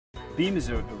Beam is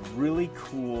a really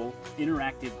cool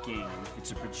interactive game.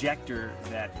 It's a projector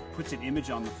that puts an image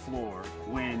on the floor.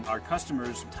 When our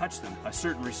customers touch them, a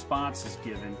certain response is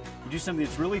given. You do something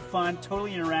that's really fun,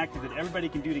 totally interactive, that everybody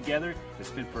can do together. It's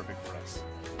been perfect for us.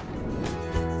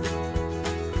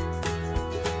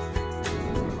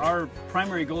 Our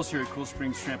primary goals here at Cool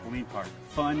Springs Trampoline Park: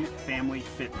 fun, family,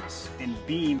 fitness. And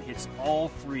Beam hits all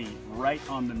three right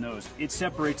on the nose. It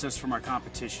separates us from our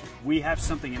competition. We have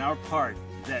something in our park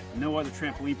that no other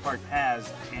trampoline park has,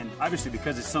 and obviously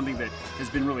because it's something that has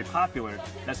been really popular,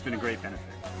 that's been a great benefit.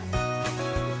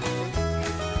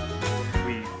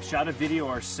 We shot a video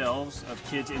ourselves of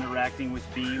kids interacting with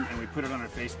Beam, and we put it on our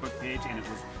Facebook page, and it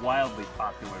was wildly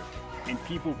popular. And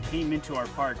people came into our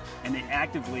park and they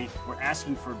actively were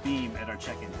asking for Beam at our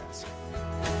check-in desk.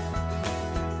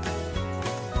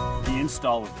 The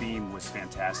install of Beam was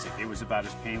fantastic. It was about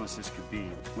as painless as could be.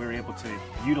 We were able to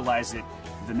utilize it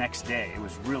the next day. It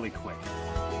was really quick.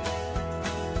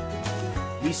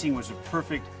 Leasing was a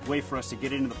perfect way for us to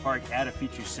get into the park, add a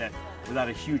feature set without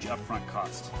a huge upfront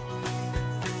cost.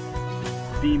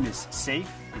 Beam is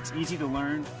safe, it's easy to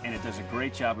learn, and it does a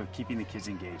great job of keeping the kids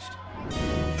engaged.